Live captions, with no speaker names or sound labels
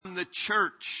the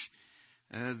church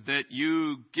that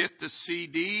you get the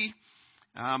CD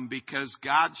because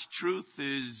God's truth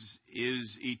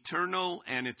is eternal,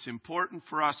 and it's important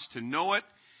for us to know it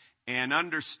and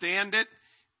understand it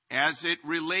as it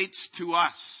relates to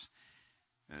us.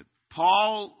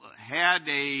 Paul had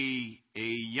a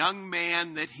young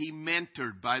man that he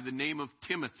mentored by the name of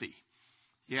Timothy.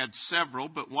 He had several,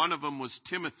 but one of them was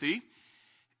Timothy.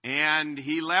 And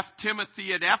he left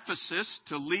Timothy at Ephesus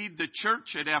to lead the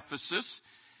church at Ephesus.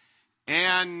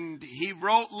 And he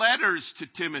wrote letters to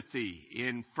Timothy.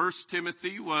 In 1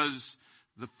 Timothy was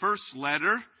the first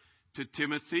letter to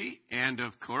Timothy. And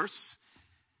of course,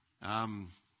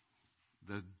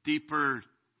 the deeper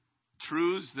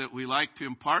truths that we like to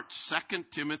impart, 2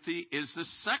 Timothy is the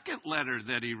second letter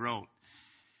that he wrote.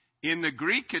 In the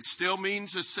Greek, it still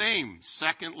means the same.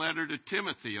 Second letter to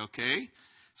Timothy, okay?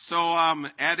 So,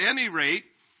 at any rate,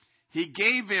 he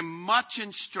gave him much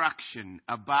instruction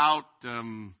about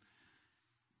the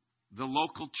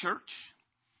local church.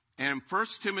 And in 1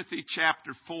 Timothy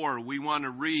chapter 4, we want to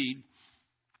read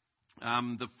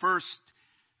the first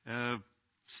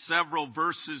several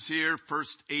verses here,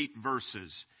 first 8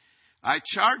 verses. I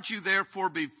charge you therefore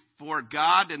before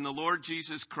God and the Lord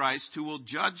Jesus Christ, who will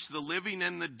judge the living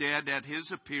and the dead at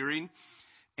his appearing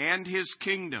and his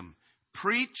kingdom.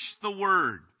 Preach the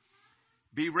word.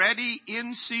 Be ready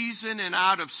in season and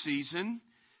out of season.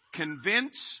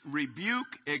 Convince, rebuke,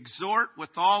 exhort with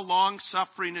all long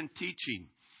suffering and teaching.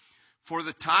 For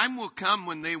the time will come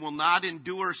when they will not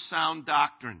endure sound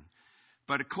doctrine,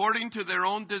 but according to their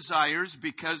own desires,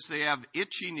 because they have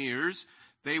itching ears,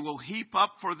 they will heap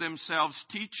up for themselves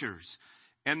teachers,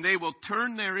 and they will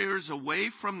turn their ears away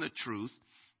from the truth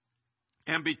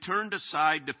and be turned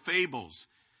aside to fables.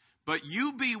 But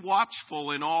you be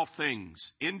watchful in all things,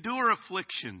 endure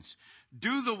afflictions,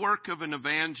 do the work of an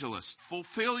evangelist,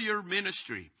 fulfill your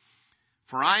ministry.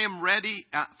 For I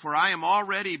am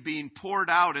already being poured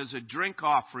out as a drink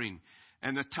offering,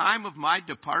 and the time of my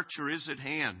departure is at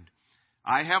hand.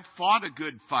 I have fought a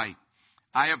good fight.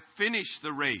 I have finished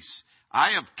the race.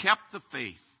 I have kept the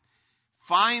faith.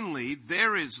 Finally,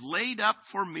 there is laid up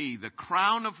for me the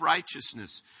crown of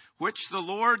righteousness, which the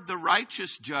Lord, the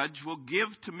righteous judge, will give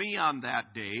to me on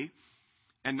that day,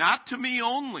 and not to me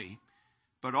only,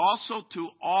 but also to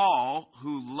all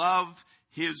who love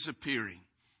his appearing.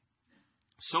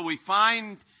 So we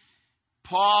find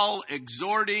Paul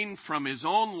exhorting from his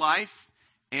own life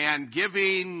and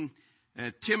giving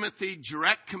Timothy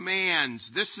direct commands.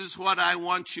 This is what I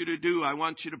want you to do. I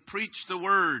want you to preach the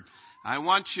word. I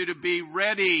want you to be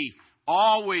ready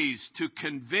always to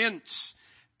convince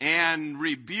and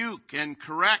rebuke and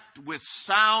correct with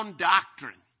sound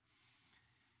doctrine.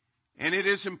 And it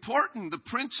is important, the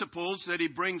principles that he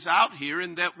brings out here,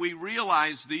 and that we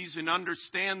realize these and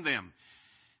understand them.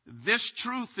 This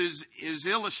truth is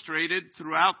illustrated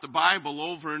throughout the Bible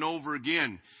over and over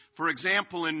again. For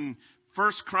example, in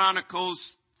 1 Chronicles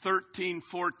 13,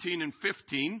 14, and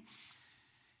 15,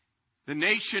 the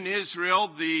nation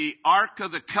Israel, the Ark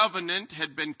of the Covenant,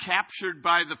 had been captured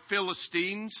by the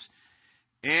Philistines,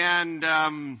 and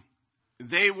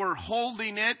they were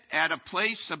holding it at a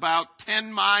place about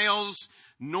 10 miles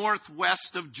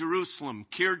northwest of Jerusalem,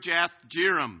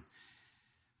 Kirjath-Jearim.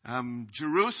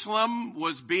 Jerusalem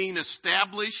was being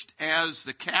established as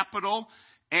the capital,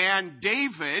 and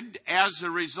David, as a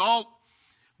result,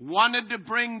 wanted to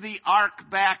bring the ark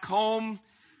back home.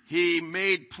 He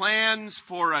made plans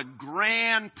for a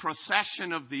grand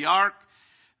procession of the ark.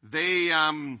 They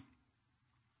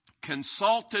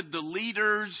consulted the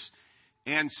leaders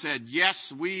and said, yes,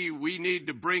 we need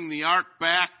to bring the ark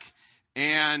back.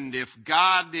 And if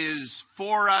God is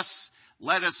for us,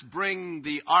 let us bring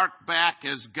the ark back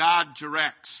as God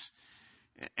directs.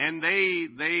 And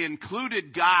they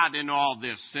included God in all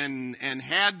this and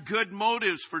had good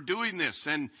motives for doing this.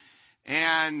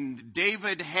 And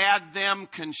David had them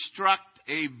construct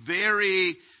a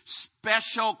very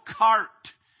special cart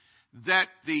that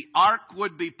the ark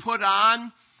would be put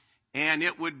on, and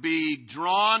it would be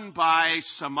drawn by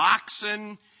some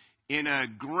oxen in a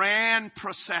grand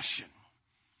procession.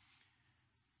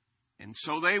 And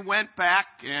so they went back,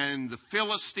 and the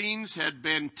Philistines had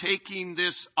been taking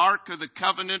this Ark of the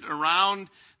Covenant around.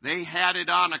 They had it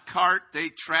on a cart.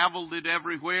 They traveled it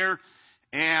everywhere.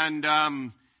 And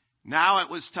now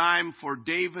it was time for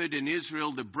David and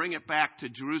Israel to bring it back to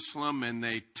Jerusalem. And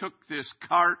they took this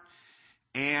cart,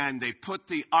 and they put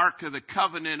the Ark of the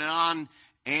Covenant on,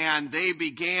 and they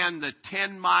began the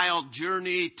 10-mile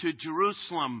journey to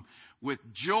Jerusalem with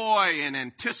joy and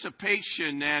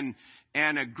anticipation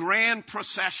and a grand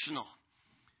processional.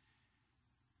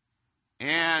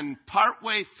 And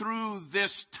partway through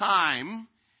this time,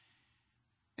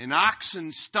 an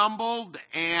oxen stumbled,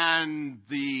 and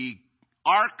the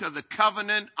Ark of the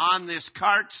Covenant on this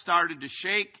cart started to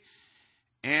shake.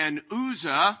 And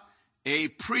Uzzah, a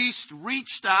priest,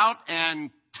 reached out and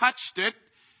touched it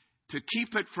to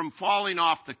keep it from falling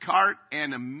off the cart,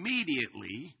 and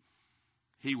immediately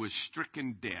he was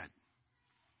stricken dead.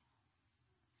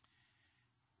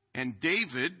 And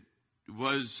David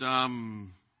was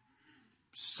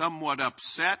somewhat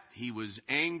upset. He was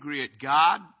angry at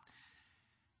God.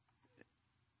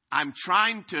 I'm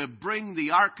trying to bring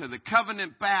the Ark of the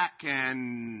Covenant back,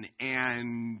 and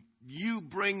you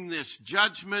bring this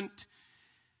judgment.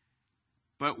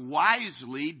 But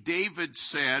wisely, David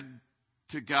said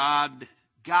to God,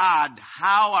 God,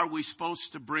 how are we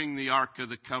supposed to bring the Ark of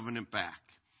the Covenant back?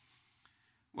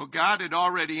 Well, God had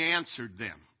already answered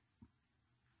them.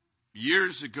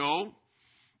 Years ago,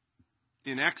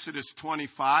 in Exodus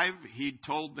 25, He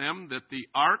told them that the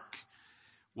Ark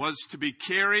was to be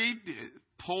carried,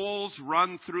 poles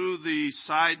run through the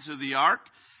sides of the Ark.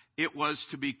 It was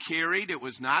to be carried. It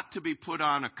was not to be put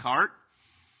on a cart.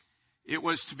 It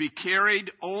was to be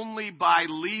carried only by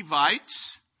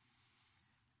Levites.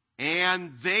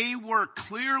 And they were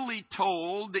clearly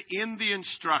told in the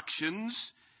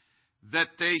instructions that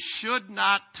they should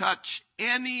not touch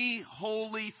any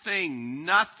holy thing.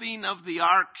 Nothing of the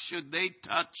ark should they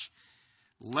touch,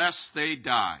 lest they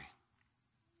die.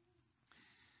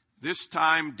 This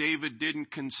time, David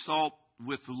didn't consult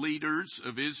with the leaders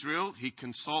of Israel. He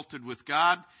consulted with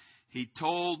God. He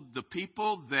told the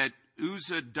people that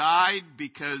Uzzah died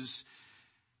because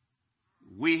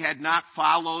we had not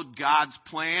followed God's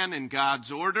plan and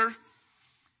God's order.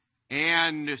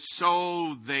 And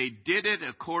so they did it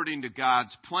according to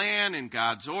God's plan and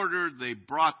God's order. They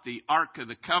brought the Ark of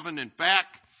the Covenant back.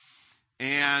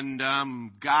 And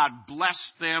God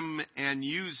blessed them and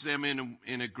used them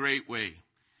in a great way.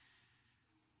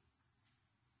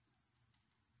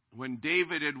 When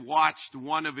David had watched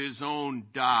one of his own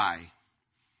die,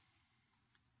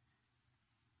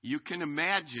 you can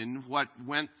imagine what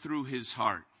went through his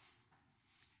heart.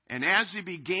 And as he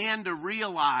began to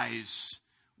realize,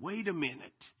 wait a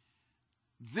minute,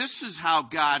 this is how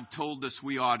God told us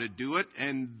we ought to do it,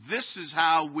 and this is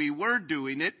how we were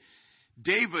doing it,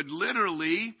 David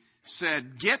literally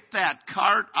said, get that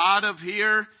cart out of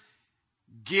here.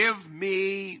 Give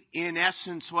me, in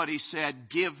essence what he said,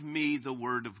 give me the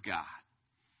Word of God.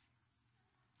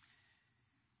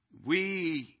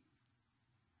 We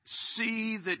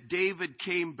see that David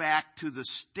came back to the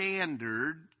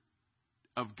standard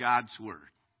of God's Word.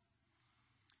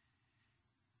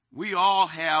 We all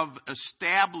have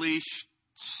established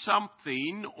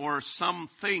something or some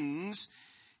things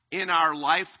in our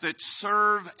life that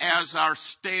serve as our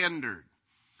standard.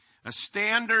 A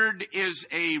standard is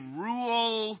a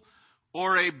rule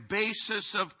or a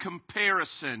basis of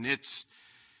comparison. It's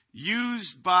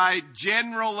used by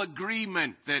general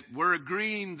agreement that we're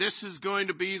agreeing this is going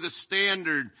to be the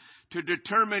standard to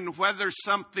determine whether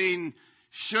something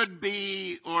should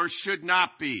be or should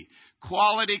not be.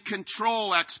 Quality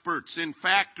control experts in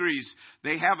factories,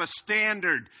 they have a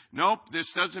standard. Nope,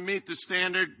 this doesn't meet the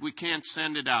standard. We can't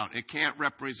send it out. It can't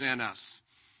represent us.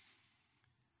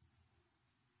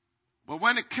 But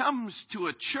when it comes to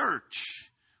a church,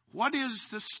 what is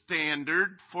the standard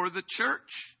for the church?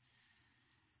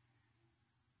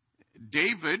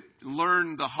 David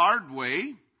learned the hard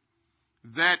way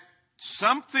that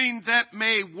something that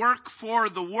may work for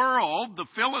the world, the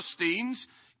Philistines,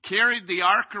 carried the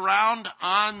ark around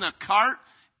on the cart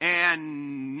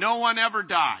and no one ever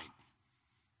died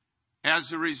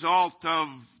as a result of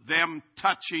them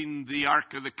touching the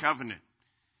Ark of the Covenant.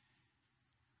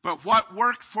 But what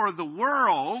worked for the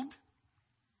world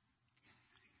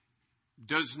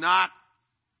does not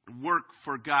work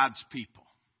for God's people.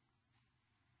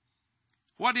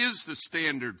 What is the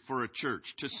standard for a church?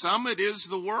 To some, it is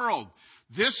the world.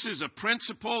 This is a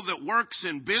principle that works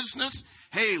in business.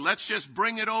 Hey, let's just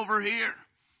bring it over here.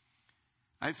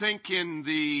 I think in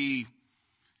the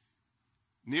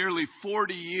nearly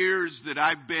 40 years that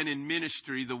I've been in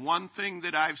ministry, the one thing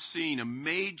that I've seen, a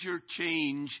major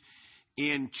change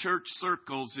in church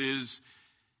circles is,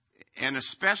 and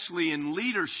especially in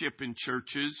leadership in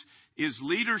churches, is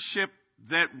leadership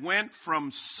that went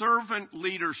from servant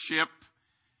leadership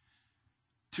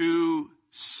to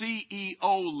CEO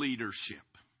leadership,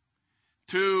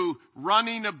 to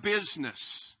running a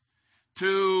business,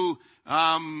 to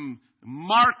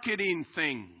marketing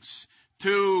things,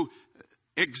 to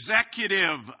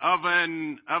executive of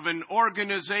an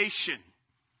organization.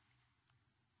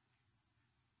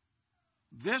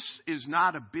 this is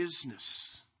not a business.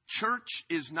 Church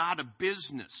is not a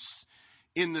business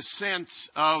in the sense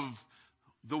of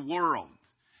the world.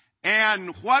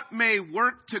 And what may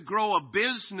work to grow a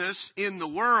business in the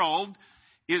world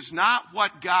is not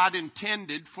what God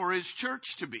intended for His church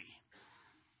to be.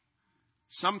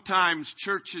 Sometimes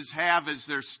churches have as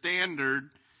their standard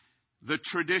the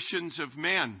traditions of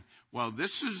men. Well,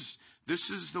 this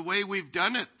is the way we've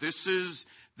done it. This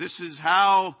is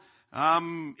how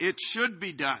it should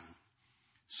be done.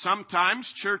 Sometimes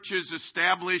churches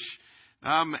establish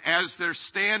as their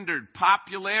standard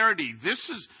popularity. This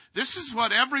is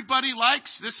what everybody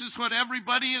likes. This is what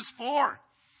everybody is for.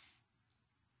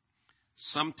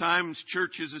 Sometimes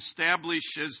churches establish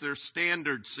as their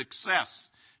standard success.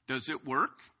 Does it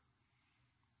work?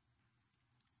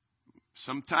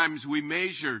 Sometimes we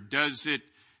measure, does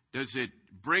it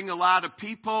bring a lot of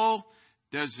people?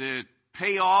 Does it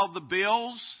pay all the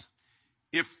bills?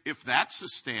 If that's the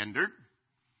standard,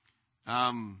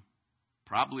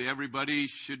 probably everybody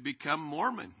should become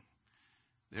Mormon.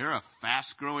 They're a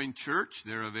fast-growing church.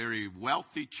 They're a very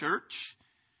wealthy church.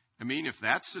 I mean, if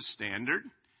that's the standard,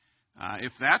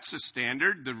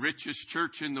 the richest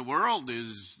church in the world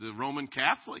is the Roman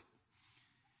Catholic.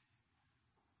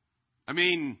 I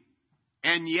mean,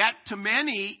 and yet to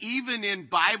many, even in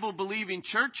Bible-believing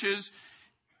churches,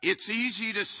 it's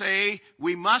easy to say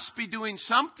we must be doing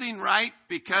something right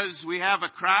because we have a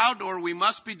crowd, or we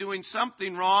must be doing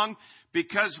something wrong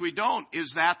because we don't.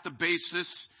 Is that the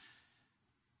basis?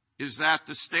 Is that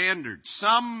the standard?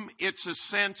 Some, it's a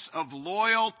sense of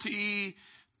loyalty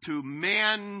to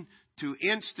men, to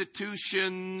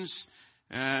institutions.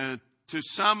 To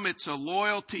some, it's a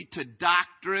loyalty to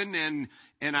doctrine,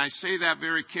 and I say that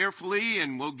very carefully,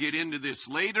 and we'll get into this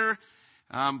later.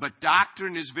 But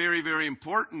doctrine is very, very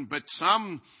important. But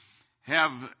some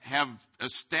have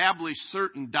established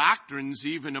certain doctrines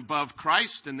even above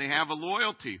Christ, and they have a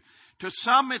loyalty. To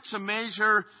some, it's a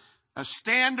measure, a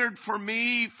standard for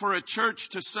me, for a church.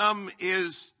 To some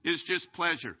is just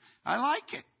pleasure. I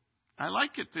like it. I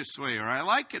like it this way, or I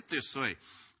like it this way.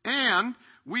 And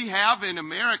we have in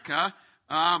America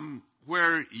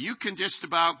where you can just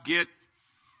about get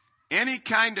any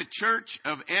kind of church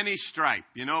of any stripe.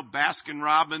 You know,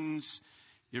 Baskin-Robbins,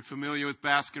 you're familiar with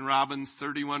Baskin-Robbins,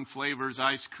 31 flavors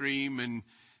ice cream. And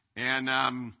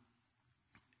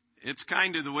it's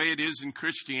kind of the way it is in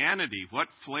Christianity. What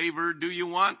flavor do you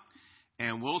want?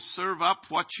 And we'll serve up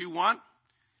what you want.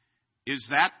 Is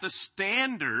that the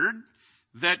standard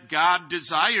that God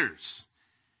desires?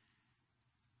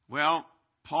 Well,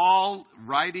 Paul,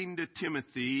 writing to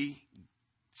Timothy,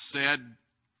 said,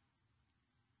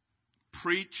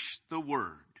 preach the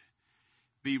word.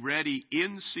 Be ready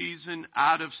in season,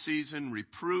 out of season,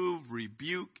 reprove,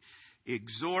 rebuke,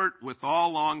 exhort with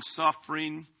all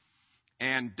long-suffering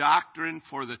and doctrine,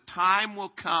 for the time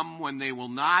will come when they will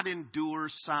not endure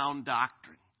sound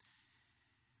doctrine.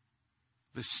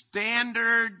 The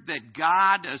standard that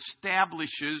God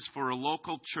establishes for a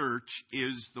local church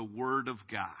is the Word of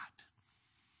God.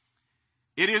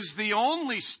 It is the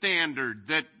only standard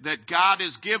that God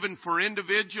has given for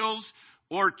individuals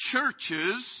or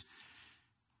churches,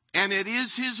 and it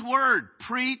is His Word.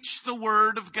 Preach the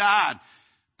Word of God.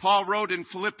 Paul wrote in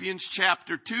Philippians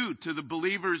chapter 2 to the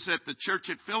believers at the church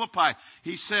at Philippi.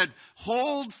 He said,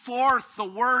 hold forth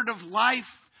the word of life,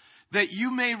 that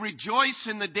you may rejoice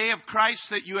in the day of Christ,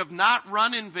 that you have not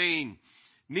run in vain,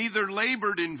 neither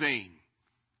labored in vain.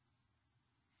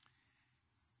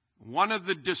 One of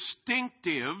the distinct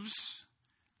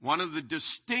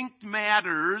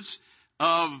matters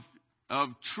of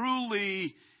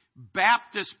truly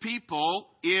Baptist people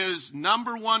is,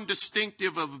 number one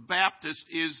distinctive of Baptist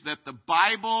is that the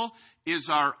Bible is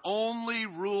our only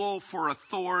rule for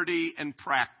authority and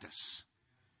practice.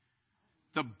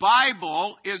 The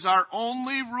Bible is our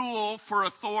only rule for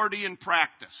authority and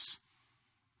practice.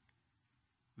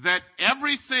 That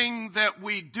everything that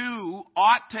we do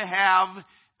ought to have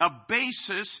a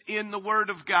basis in the Word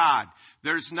of God.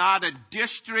 There's not a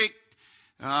district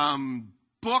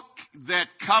book that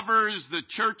covers the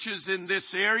churches in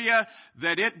this area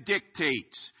that it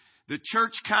dictates. The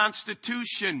church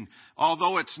constitution,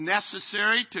 although it's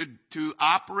necessary to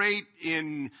operate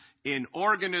in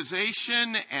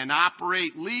organization and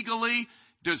operate legally,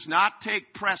 does not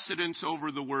take precedence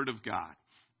over the Word of God.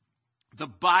 The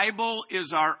Bible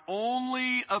is our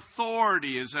only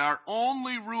authority, is our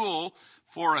only rule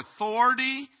for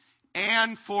authority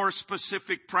and for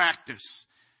specific practice.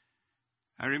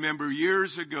 I remember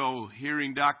years ago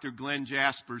hearing Dr. Glenn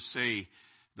Jasper say,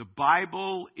 the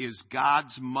Bible is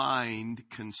God's mind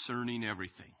concerning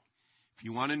everything. If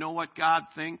you want to know what God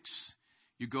thinks,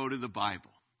 You go to the Bible.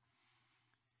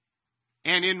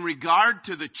 And in regard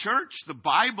to the church, the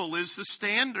Bible is the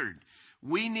standard.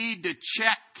 We need to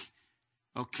check,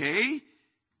 okay,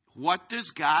 what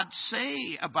does God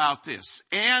say about this?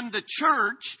 And the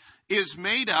church is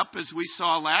made up, as we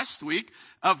saw last week,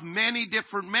 of many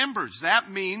different members. That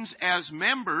means as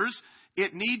members,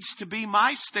 it needs to be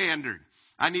my standard.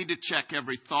 I need to check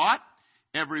every thought,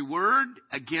 every word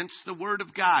against the Word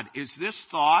of God. Is this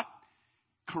thought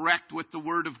correct with the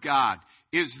Word of God?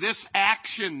 Is this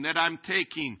action that I'm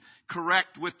taking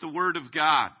correct with the Word of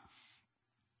God?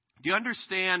 Do you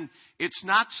understand? It's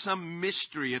not some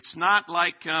mystery. It's not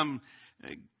like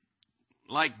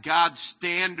God's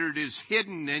standard is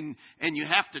hidden and you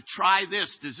have to try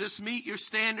this. Does this meet your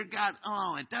standard, God?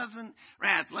 Oh, it doesn't.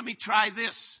 Right, let me try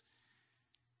this.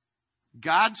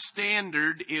 God's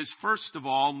standard is, first of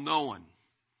all, known.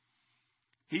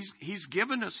 He's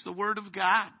given us the Word of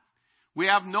God. We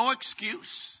have no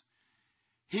excuse.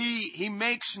 He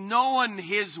makes known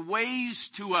His ways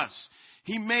to us.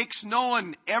 He makes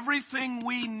known everything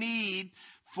we need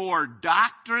for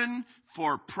doctrine,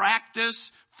 for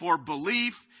practice, for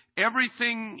belief.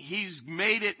 Everything He's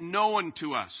made it known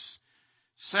to us.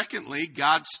 Secondly,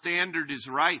 God's standard is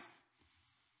right.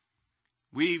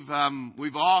 We've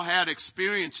all had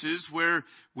experiences where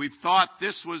we've thought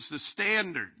this was the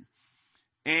standard.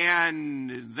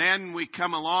 And then we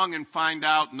come along and find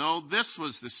out, no, this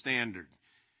was the standard.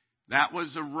 That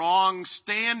was a wrong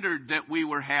standard that we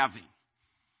were having.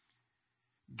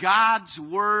 God's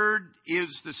Word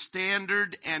is the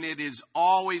standard, and it is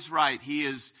always right. He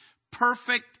is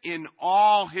perfect in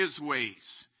all His ways.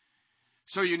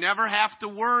 So you never have to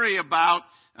worry about,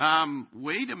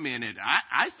 wait a minute,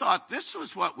 I thought this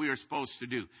was what we were supposed to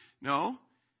do. No,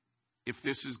 if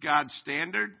this is God's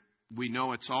standard, we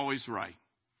know it's always right.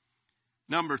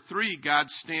 Number 3,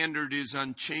 God's standard is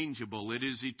unchangeable. It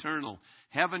is eternal.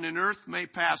 Heaven and earth may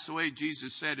pass away,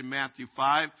 Jesus said in Matthew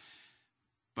 5,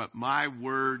 but my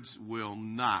words will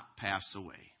not pass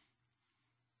away.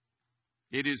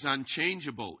 It is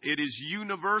unchangeable. It is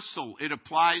universal. It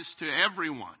applies to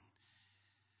everyone.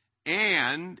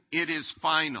 And it is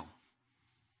final.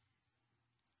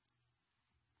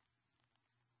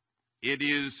 It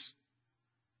is,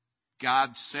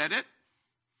 God said it,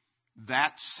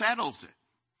 that settles it.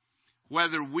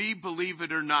 Whether we believe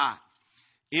it or not.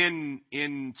 In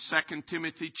 2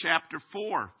 Timothy chapter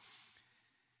 4,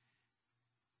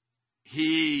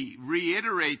 he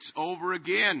reiterates over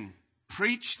again,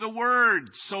 preach the word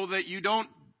so that you don't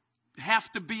have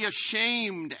to be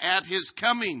ashamed at His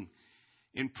coming.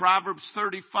 In Proverbs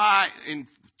 30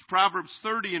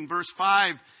 in verse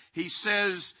 5, he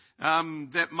says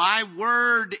that my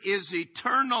word is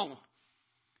eternal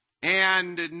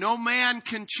and no man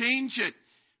can change it.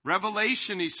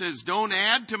 Revelation, he says, don't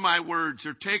add to my words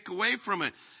or take away from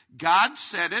it. God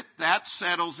said it. That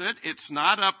settles it. It's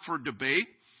not up for debate.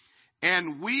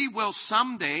 And we will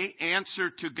someday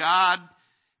answer to God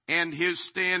and His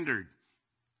standard.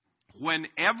 When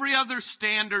every other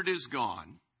standard is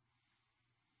gone,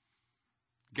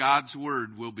 God's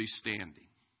Word will be standing.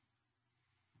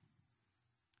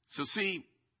 So see,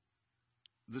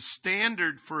 the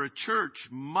standard for a church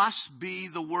must be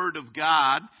the Word of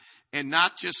God and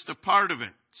not just a part of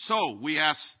it. So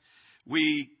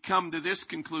we come to this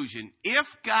conclusion. If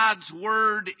God's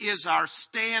Word is our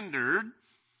standard,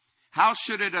 how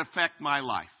should it affect my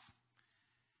life?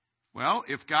 Well,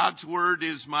 if God's Word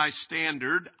is my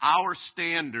standard, our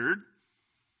standard,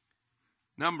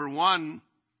 number one,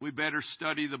 we better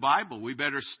study the Bible. We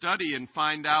better study and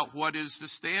find out what is the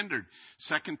standard.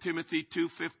 2 Timothy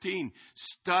 2:15.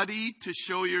 Study to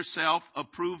show yourself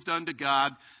approved unto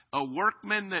God, a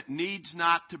workman that needs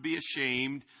not to be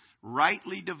ashamed,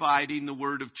 rightly dividing the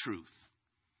word of truth.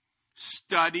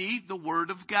 Study the Word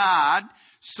of God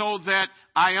so that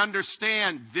I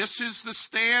understand this is the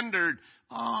standard.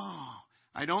 Oh,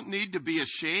 I don't need to be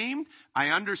ashamed. I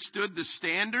understood the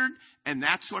standard, and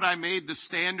that's what I made the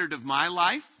standard of my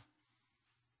life.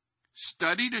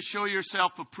 Study to show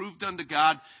yourself approved unto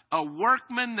God, a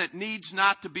workman that needs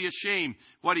not to be ashamed.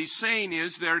 What he's saying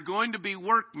is there are going to be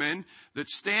workmen that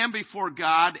stand before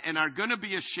God and are going to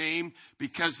be ashamed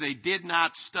because they did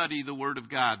not study the Word of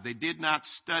God. They did not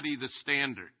study the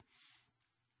standard.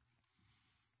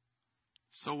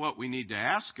 So what we need to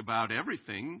ask about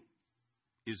everything,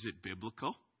 is it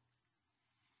biblical?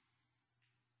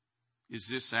 Is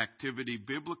this activity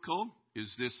biblical?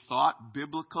 Is this thought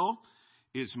biblical?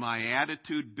 Is my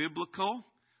attitude biblical?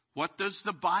 What does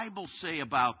the Bible say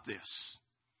about this?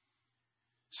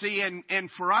 See, and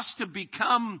for us to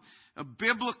become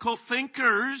biblical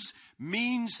thinkers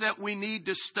means that we need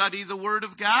to study the Word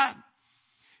of God.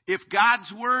 If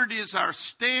God's Word is our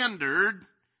standard,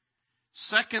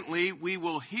 secondly, we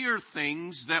will hear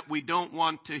things that we don't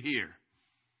want to hear.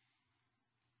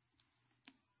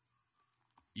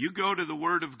 You go to the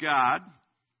Word of God,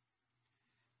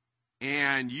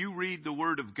 and you read the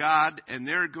Word of God, and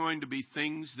there are going to be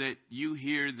things that you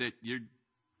hear that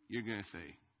you're going to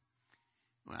say,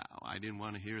 well, I didn't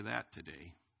want to hear that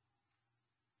today.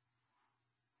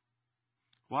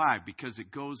 Why? Because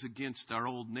it goes against our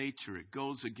old nature. It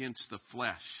goes against the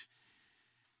flesh.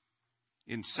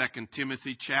 In 2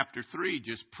 Timothy chapter 3,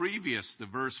 just previous, the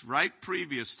verse right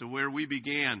previous to where we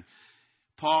began,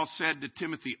 Paul said to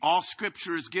Timothy, all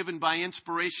Scripture is given by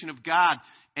inspiration of God,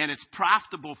 and it's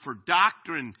profitable for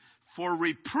doctrine, for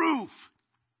reproof.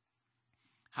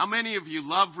 How many of you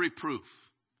love reproof?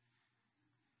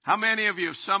 How many of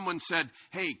you, if someone said,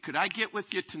 hey, could I get with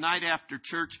you tonight after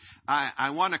church?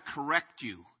 I want to correct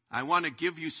you. I want to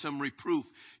give you some reproof.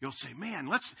 You'll say, man,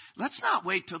 let's not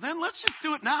wait till then. Let's just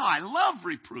do it now. I love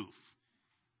reproof.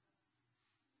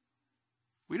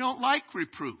 We don't like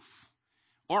reproof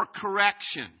or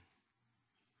correction.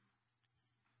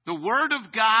 The Word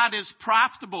of God is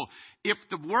profitable. If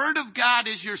the Word of God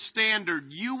is your standard,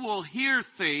 you will hear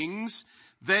things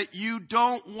that you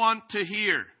don't want to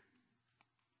hear.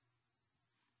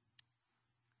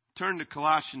 Turn to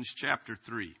Colossians chapter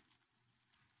 3.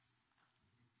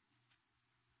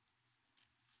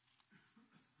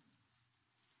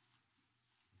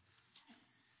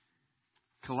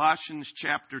 Colossians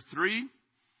chapter 3.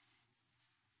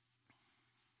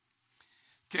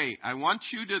 Okay, I want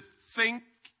you to think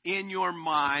in your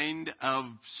mind of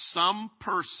some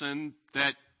person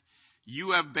that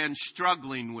you have been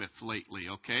struggling with lately,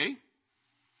 okay?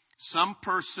 Some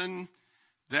person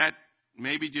that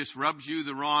maybe just rubs you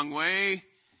the wrong way.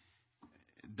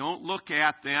 Don't look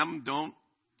at them. Don't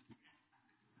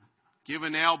give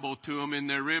an elbow to them in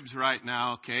their ribs right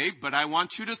now, okay? But I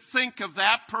want you to think of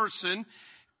that person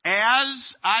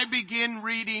as I begin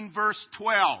reading verse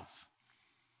 12.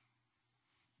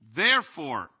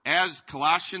 Therefore, as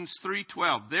Colossians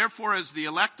 3:12, therefore as the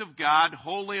elect of God,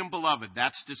 holy and beloved,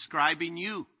 that's describing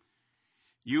you.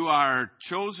 You are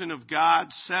chosen of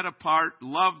God, set apart,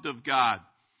 loved of God.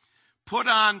 Put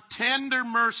on tender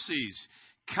mercies,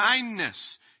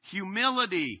 kindness,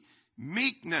 humility,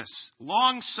 meekness,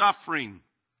 long-suffering,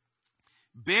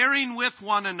 bearing with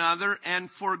one another and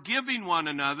forgiving one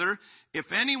another. If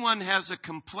anyone has a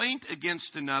complaint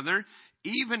against another,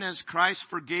 even as Christ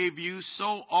forgave you,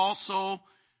 so also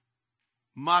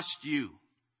must you.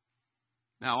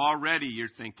 Now already you're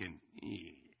thinking,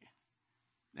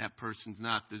 that person's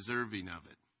not deserving of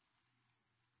it.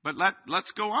 But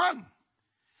let's go on.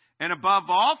 And above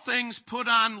all things, put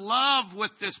on love with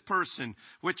this person,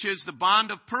 which is the bond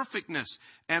of perfectness.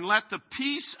 And let the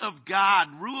peace of God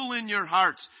rule in your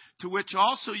hearts, to which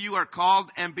also you are called,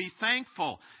 and be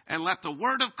thankful. And let the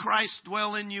word of Christ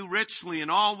dwell in you richly in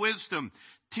all wisdom,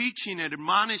 teaching and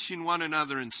admonishing one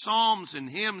another in psalms and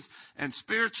hymns and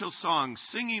spiritual songs,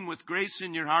 singing with grace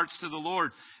in your hearts to the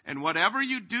Lord. And whatever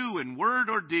you do in word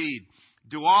or deed,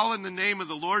 do all in the name of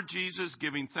the Lord Jesus,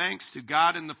 giving thanks to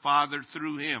God and the Father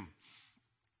through Him.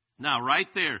 Now, right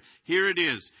there, here it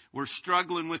is. We're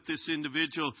struggling with this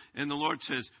individual, and the Lord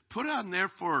says, put on,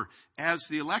 therefore, as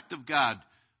the elect of God,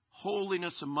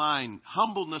 holiness of mind,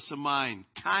 humbleness of mind,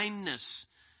 kindness,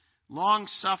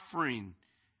 long-suffering,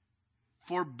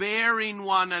 forbearing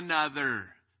one another,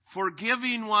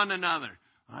 forgiving one another.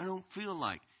 I don't feel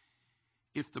like.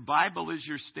 If the Bible is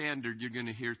your standard, you're going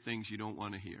to hear things you don't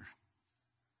want to hear.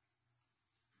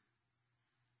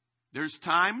 There's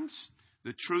times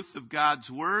the truth of God's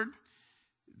Word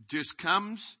just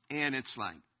comes and it's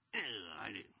like,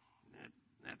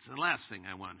 that's the last thing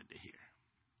I wanted to hear.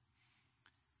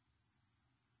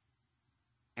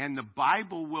 And the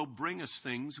Bible will bring us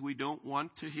things we don't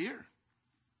want to hear.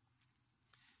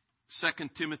 2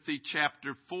 Timothy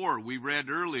chapter 4, we read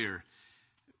earlier.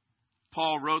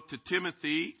 Paul wrote to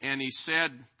Timothy and he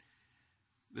said,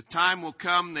 the time will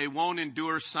come they won't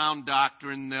endure sound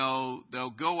doctrine.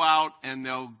 They'll go out and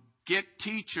they'll get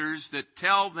teachers that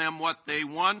tell them what they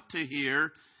want to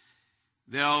hear.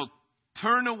 They'll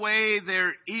turn away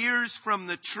their ears from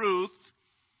the truth.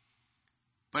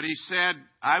 But he said,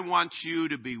 I want you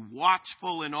to be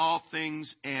watchful in all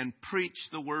things and preach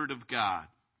the word of God.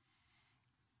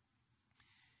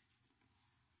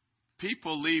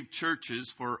 People leave churches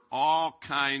for all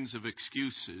kinds of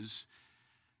excuses.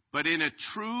 But in a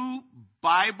true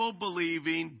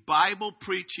Bible-believing,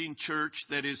 Bible-preaching church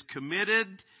that is committed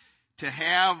to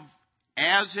have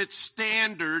as its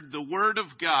standard the Word of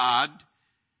God,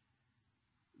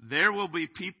 There will be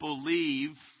people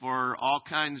leave for all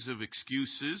kinds of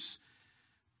excuses,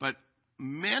 but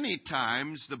many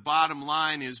times the bottom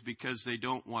line is because they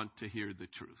don't want to hear the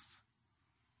truth.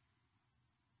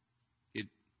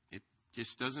 It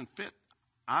just doesn't fit.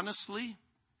 Honestly,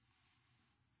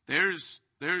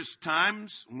 there's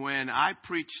times when I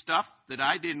preach stuff that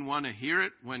I didn't want to hear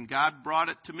it when God brought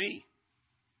it to me.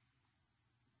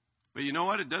 But you know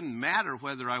what? It doesn't matter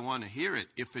whether I want to hear it.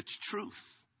 If it's truth,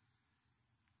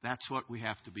 that's what we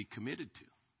have to be committed to.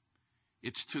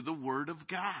 It's to the Word of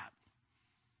God.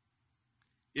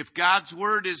 If God's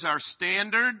Word is our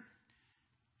standard,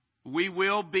 we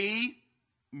will be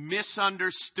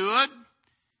misunderstood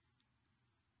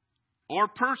or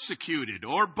persecuted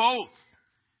or both.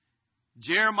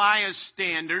 Jeremiah's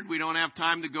standard, we don't have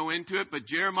time to go into it, but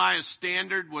Jeremiah's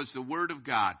standard was the Word of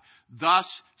God. Thus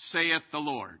saith the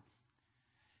Lord.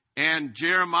 And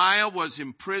Jeremiah was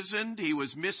imprisoned. He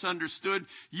was misunderstood.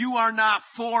 You are not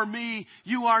for me.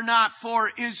 You are not for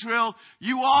Israel.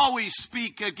 You always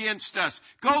speak against us.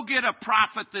 Go get a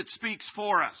prophet that speaks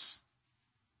for us.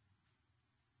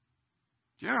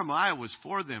 Jeremiah was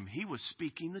for them. He was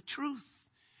speaking the truth.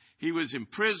 He was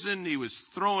imprisoned. He was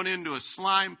thrown into a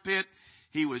slime pit.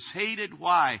 He was hated.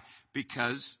 Why?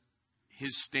 Because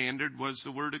his standard was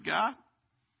the Word of God.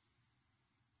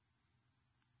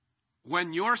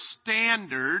 When your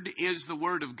standard is the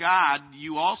Word of God,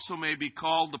 you also may be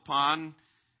called upon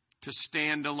to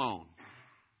stand alone.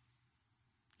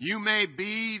 You may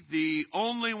be the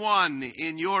only one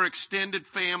in your extended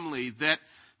family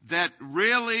that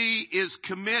really is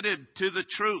committed to the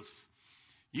truth.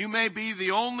 You may be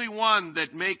the only one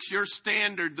that makes your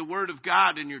standard the Word of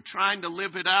God and you're trying to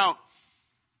live it out.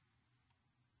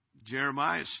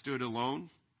 Jeremiah stood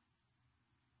alone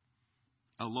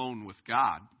with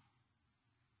God.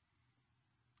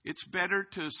 It's better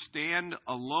to stand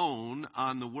alone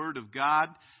on the Word of God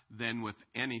than with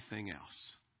anything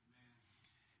else.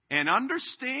 And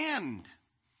understand,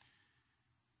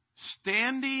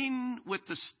 standing with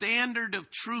the standard of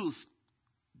truth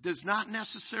does not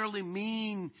necessarily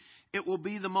mean it will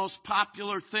be the most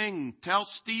popular thing. Tell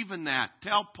Stephen that.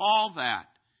 Tell Paul that.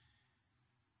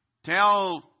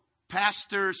 Tell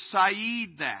Pastor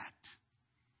Saeed that.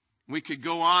 We could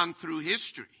go on through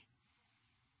history.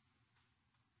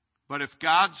 But if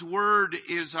God's Word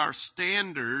is our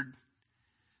standard,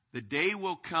 the day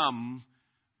will come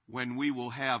when we will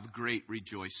have great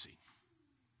rejoicing.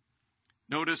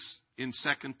 Notice in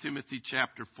 2 Timothy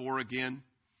chapter 4 again.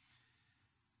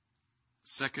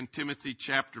 2 Timothy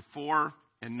chapter 4,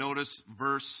 and notice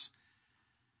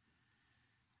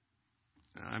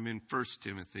I'm in 1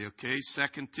 Timothy, okay?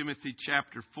 2 Timothy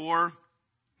chapter 4,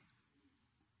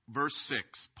 verse 6.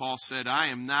 Paul said,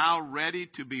 I am now ready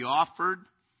to be offered,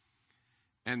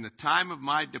 and the time of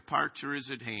my departure is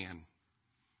at hand.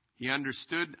 He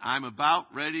understood, I'm about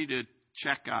ready to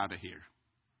check out of here.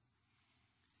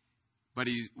 But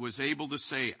he was able to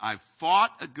say, I've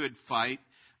fought a good fight.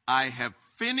 I have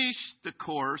finished the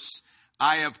course.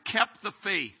 I have kept the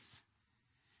faith.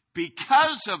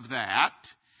 Because of that,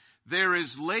 there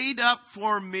is laid up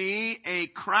for me a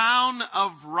crown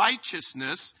of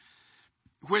righteousness,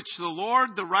 which the Lord,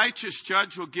 the righteous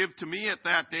judge, will give to me at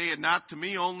that day, and not to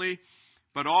me only,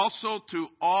 but also to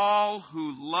all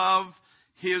who love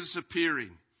His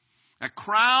appearing. A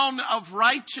crown of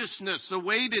righteousness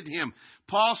awaited him.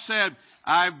 Paul said,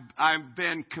 I've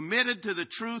been committed to the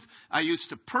truth. I used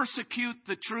to persecute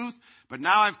the truth, but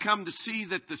now I've come to see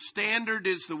that the standard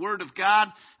is the Word of God.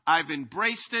 I've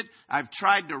embraced it. I've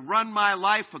tried to run my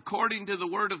life according to the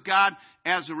Word of God.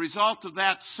 As a result of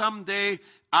that, someday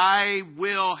I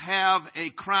will have a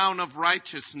crown of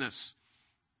righteousness.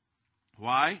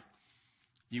 Why?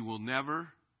 You will never,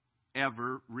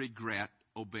 ever regret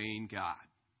obeying God,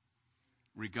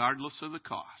 regardless of the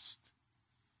cost.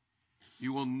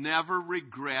 You will never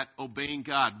regret obeying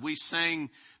God. We sang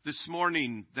this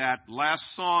morning that last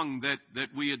song that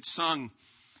we had sung,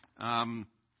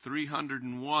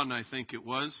 301, I think it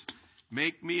was.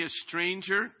 Make me a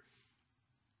stranger.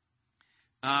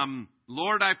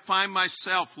 Lord, I find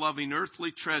myself loving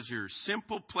earthly treasures,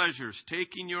 simple pleasures,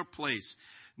 taking your place.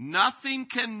 Nothing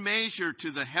can measure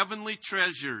to the heavenly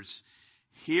treasures,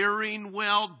 hearing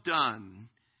well done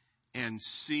and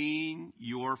seeing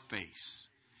your face.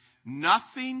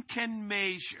 Nothing can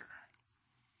measure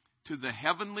to the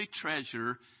heavenly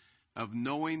treasure of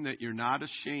knowing that you're not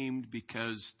ashamed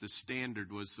because the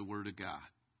standard was the Word of God.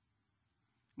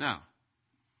 Now,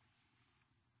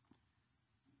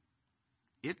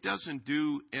 it doesn't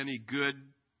do any good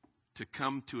to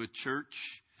come to a church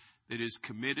that is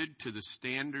committed to the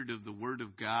standard of the Word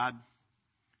of God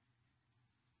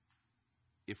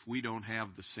if we don't have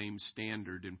the same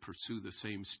standard and pursue the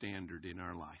same standard in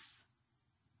our life.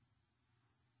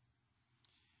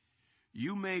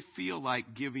 You may feel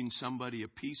like giving somebody a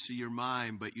piece of your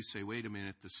mind, but you say, wait a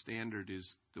minute, the standard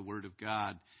is the Word of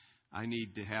God. I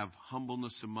need to have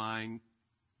humbleness of mind,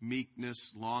 meekness,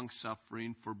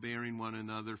 long-suffering, forbearing one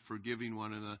another, forgiving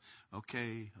one another.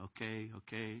 Okay.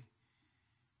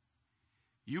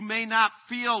 You may not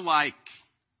feel like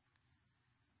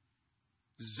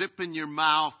zipping your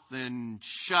mouth and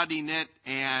shutting it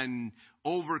and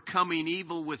overcoming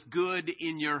evil with good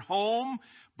in your home,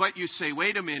 but you say,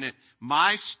 wait a minute,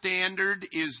 my standard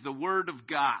is the Word of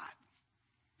God.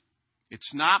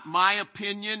 It's not my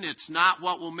opinion. It's not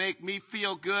what will make me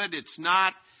feel good. It's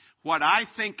not what I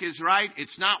think is right.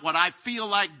 It's not what I feel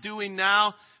like doing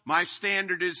now. My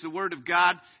standard is the Word of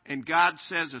God. And God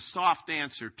says a soft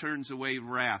answer turns away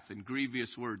wrath, and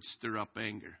grievous words stir up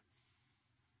anger.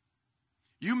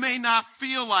 You may not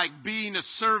feel like being a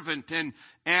servant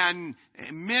and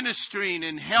ministering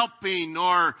and helping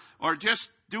or just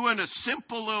doing a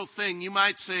simple little thing. You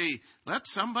might say, let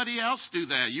somebody else do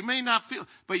that. You may not feel,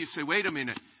 but you say, wait a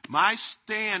minute. My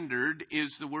standard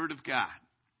is the Word of God.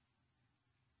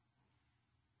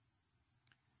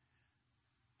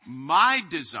 My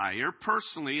desire,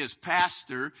 personally, as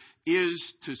pastor,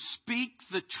 is to speak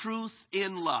the truth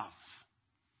in love.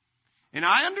 And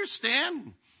I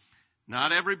understand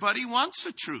not everybody wants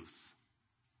the truth.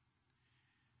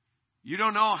 You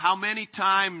don't know how many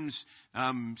times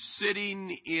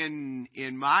sitting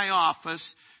in my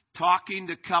office, talking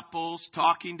to couples,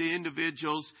 talking to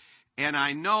individuals, and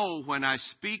I know when I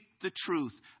speak the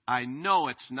truth, I know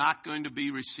it's not going to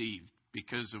be received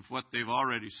because of what they've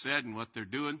already said and what they're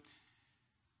doing.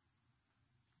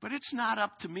 But it's not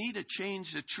up to me to change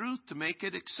the truth to make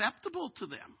it acceptable to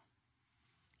them.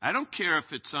 I don't care if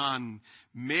it's on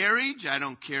marriage. I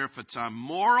don't care if it's on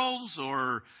morals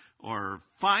or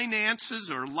finances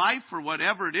or life or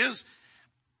whatever it is.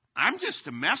 I'm just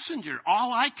a messenger.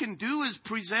 All I can do is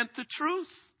present the truth.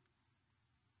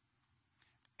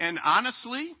 And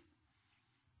honestly,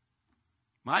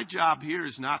 my job here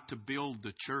is not to build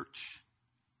the church.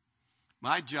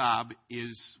 My job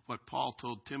is what Paul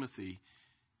told Timothy,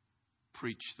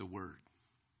 preach the word.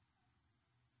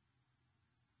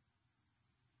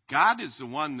 God is the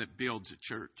one that builds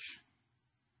a church.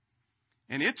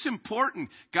 And it's important.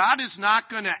 God is not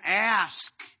going to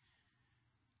ask,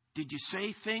 did you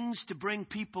say things to bring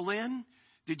people in?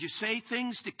 Did you say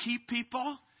things to keep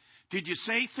people? Did you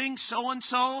say things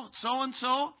so-and-so,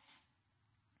 so-and-so?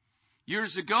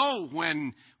 Years ago,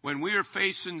 when we were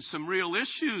facing some real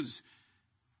issues,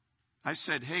 I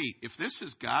said, hey, if this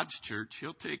is God's church,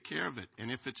 He'll take care of it.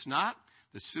 And if it's not,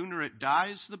 the sooner it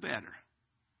dies, the better.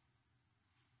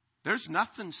 There's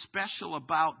nothing special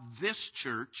about this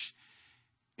church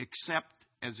except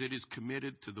as it is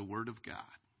committed to the Word of God.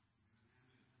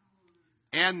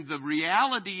 And the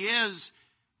reality is,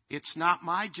 it's not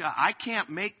my job. I can't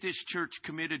make this church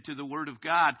committed to the Word of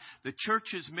God. The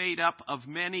church is made up of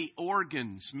many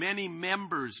organs, many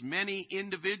members, many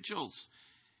individuals.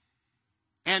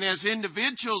 And as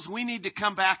individuals, we need to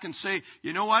come back and say,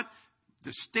 you know what?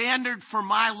 The standard for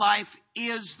my life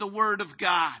is the Word of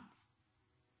God.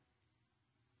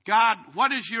 God, what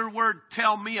does your Word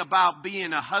tell me about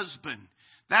being a husband?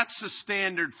 That's the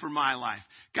standard for my life.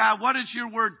 God, what does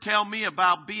your Word tell me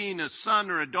about being a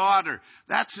son or a daughter?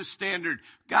 That's the standard.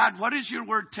 God, what does your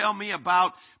Word tell me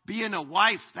about being a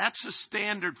wife? That's the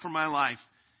standard for my life.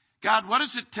 God, what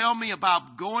does it tell me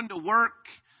about going to work?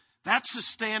 That's the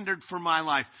standard for my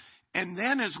life. And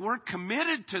then as we're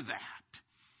committed to that,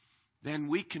 then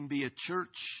we can be a church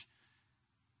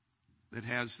that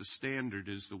has the standard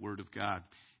as the Word of God.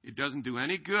 It doesn't do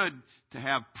any good to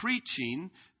have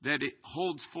preaching that it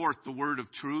holds forth the word of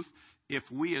truth if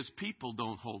we as people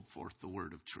don't hold forth the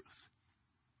word of truth.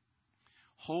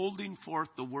 Holding forth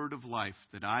the word of life,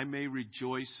 that I may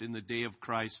rejoice in the day of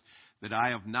Christ, that I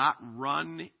have not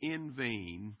run in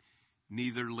vain,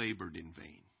 neither labored in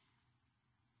vain.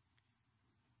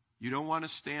 You don't want to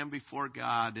stand before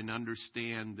God and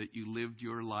understand that you lived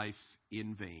your life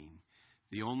in vain.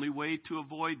 The only way to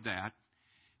avoid that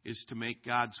is to make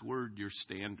God's Word your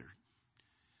standard.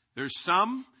 There's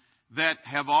some that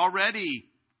have already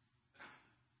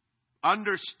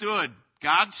understood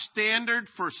God's standard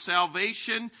for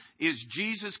salvation is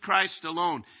Jesus Christ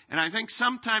alone. And I think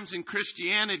sometimes in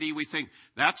Christianity we think,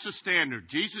 that's the standard.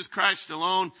 Jesus Christ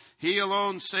alone, He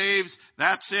alone saves.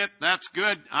 That's it. That's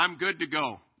good. I'm good to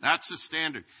go. That's the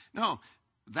standard. No,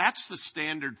 that's the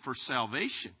standard for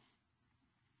salvation.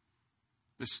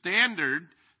 The standard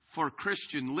for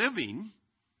Christian living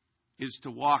is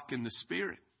to walk in the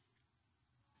Spirit.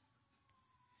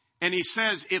 And he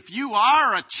says, if you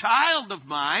are a child of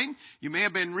mine, you may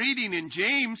have been reading in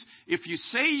James, if you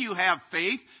say you have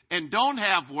faith and don't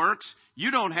have works, you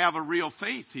don't have a real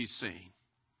faith, he's saying.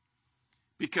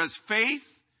 Because faith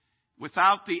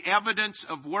without the evidence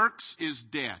of works is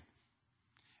dead.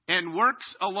 And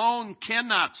works alone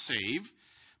cannot save.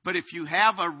 But if you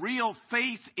have a real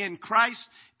faith in Christ,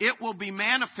 it will be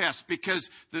manifest, because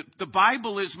the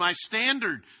Bible is my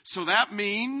standard. So that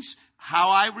means how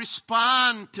I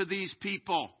respond to these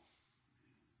people.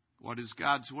 What does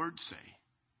God's Word say?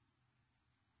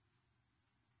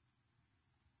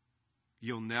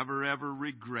 You'll never ever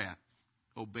regret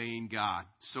obeying God.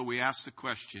 So we ask the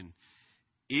question,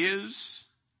 is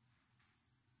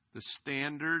the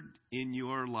standard in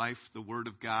your life the Word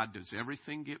of God? Does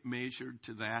everything get measured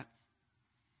to that?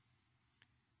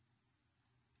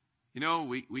 You know,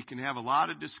 we can have a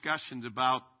lot of discussions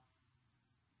about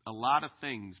a lot of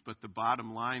things, but the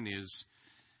bottom line is,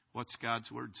 what's God's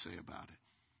Word say about it?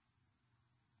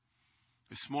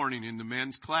 This morning in the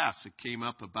men's class, it came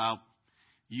up about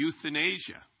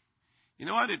euthanasia. You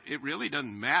know what? It really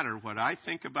doesn't matter what I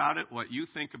think about it, what you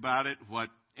think about it, what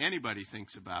anybody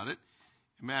thinks about it.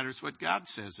 It matters what God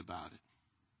says about it.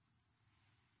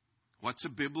 What's a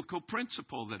biblical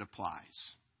principle that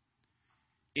applies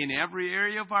in every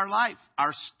area of our life?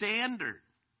 Our standard.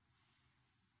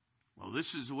 Well,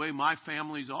 this is the way my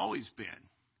family's always been.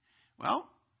 Well,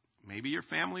 maybe your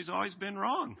family's always been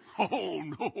wrong.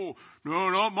 Oh, no,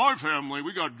 not my family.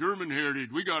 We got German heritage.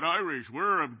 We got Irish.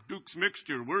 We're a Duke's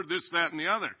mixture. We're this, that, and the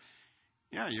other.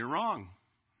 Yeah, you're wrong.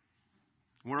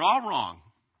 We're all wrong.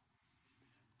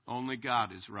 Only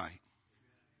God is right.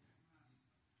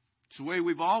 It's the way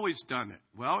we've always done it.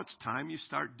 Well, it's time you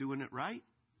start doing it right.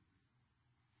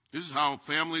 This is how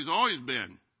family's always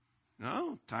been.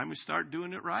 No, time we start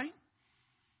doing it right.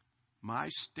 My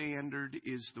standard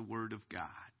is the Word of God.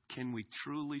 Can we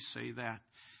truly say that?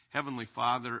 Heavenly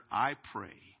Father, I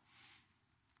pray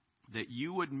that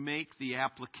you would make the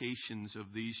applications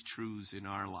of these truths in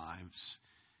our lives.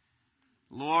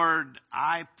 Lord,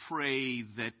 I pray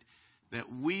that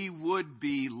we would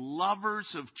be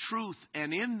lovers of truth,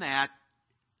 and in that,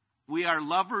 we are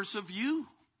lovers of you.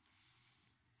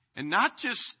 And not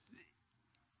just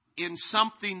in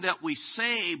something that we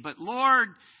say, but Lord,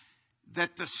 that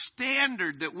the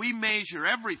standard that we measure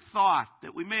every thought,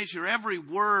 that we measure every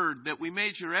word, that we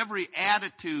measure every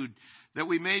attitude, that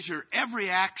we measure every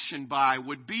action by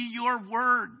would be your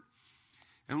Word.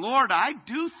 And Lord, I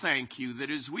do thank you that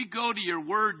as we go to your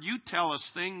Word, you tell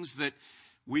us things that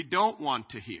we don't want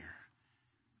to hear.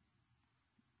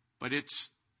 But it's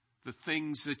the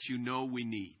things that you know we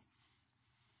need.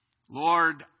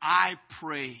 Lord, I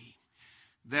pray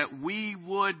that we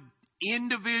would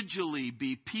individually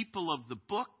be people of the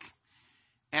book,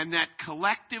 and that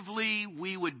collectively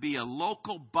we would be a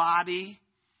local body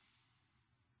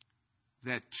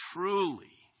that truly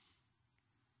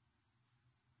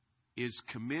is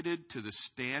committed to the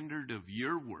standard of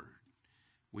your Word.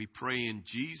 We pray in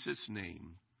Jesus'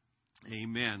 name.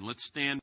 Amen. Let's stand.